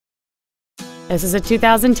This is a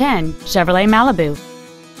 2010 Chevrolet Malibu.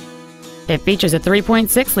 It features a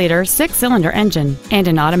 3.6-liter six-cylinder engine and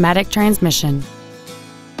an automatic transmission.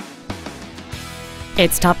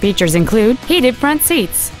 Its top features include heated front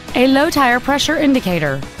seats, a low tire pressure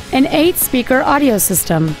indicator, an 8-speaker audio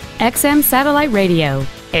system, XM satellite radio,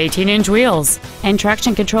 18-inch wheels, and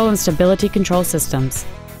traction control and stability control systems.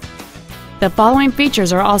 The following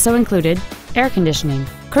features are also included: air conditioning,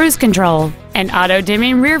 cruise control, an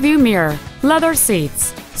auto-dimming rearview mirror, leather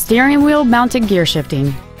seats, steering wheel mounted gear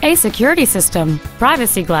shifting, a security system,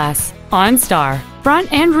 privacy glass, OnStar,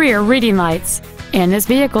 front and rear reading lights, and this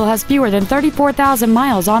vehicle has fewer than 34,000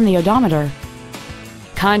 miles on the odometer.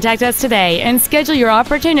 Contact us today and schedule your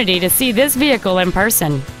opportunity to see this vehicle in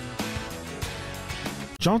person.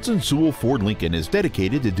 Johnson Sewell Ford Lincoln is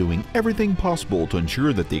dedicated to doing everything possible to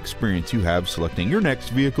ensure that the experience you have selecting your next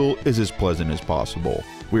vehicle is as pleasant as possible.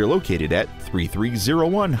 We are located at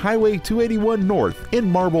 3301 Highway 281 North in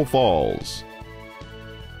Marble Falls.